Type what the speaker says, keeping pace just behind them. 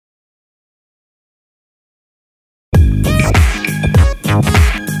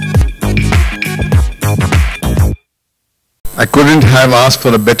I couldn't have asked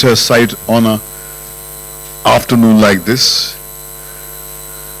for a better sight on a afternoon like this.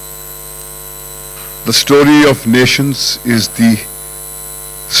 The story of nations is the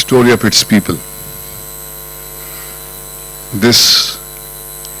story of its people. This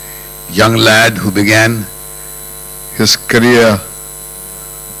young lad who began his career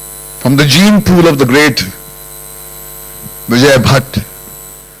from the gene pool of the great Bhatt,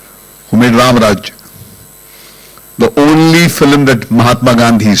 who made Ramraj, the only film that Mahatma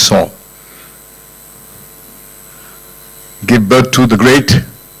Gandhi saw, gave birth to the great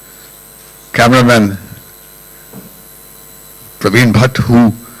cameraman Bhatt,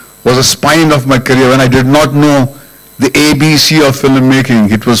 who was a spine of my career. When I did not know the ABC of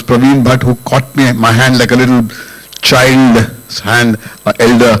filmmaking, it was Bhatt who caught my hand like a little child's hand, an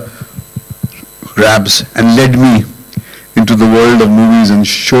elder grabs, and led me into the world of movies and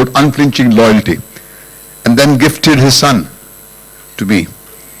showed unflinching loyalty, and then gifted his son to me,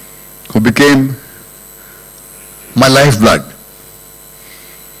 who became my lifeblood.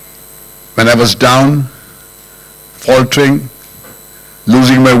 When I was down, faltering,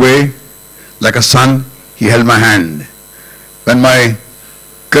 losing my way, like a son, he held my hand. When my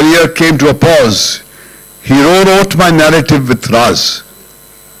career came to a pause, he rewrote my narrative with Raz.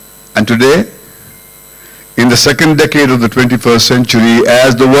 And today, in the second decade of the 21st century,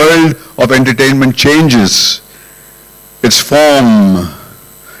 as the world of entertainment changes its form,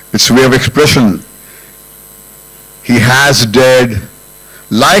 its way of expression, he has dared,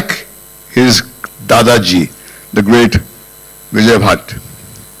 like his Dadaji, the great Bhatt,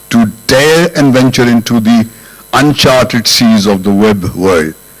 to dare and venture into the uncharted seas of the web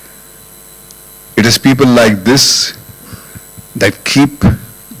world. It is people like this that keep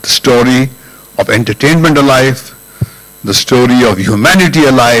the story of entertainment alive, the story of humanity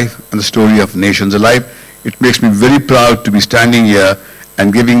alive, and the story of nations alive. It makes me very proud to be standing here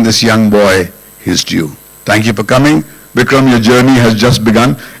and giving this young boy his due. Thank you for coming. Vikram, your journey has just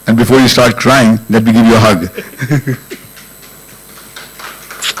begun, and before you start crying, let me give you a hug.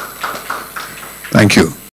 Thank you.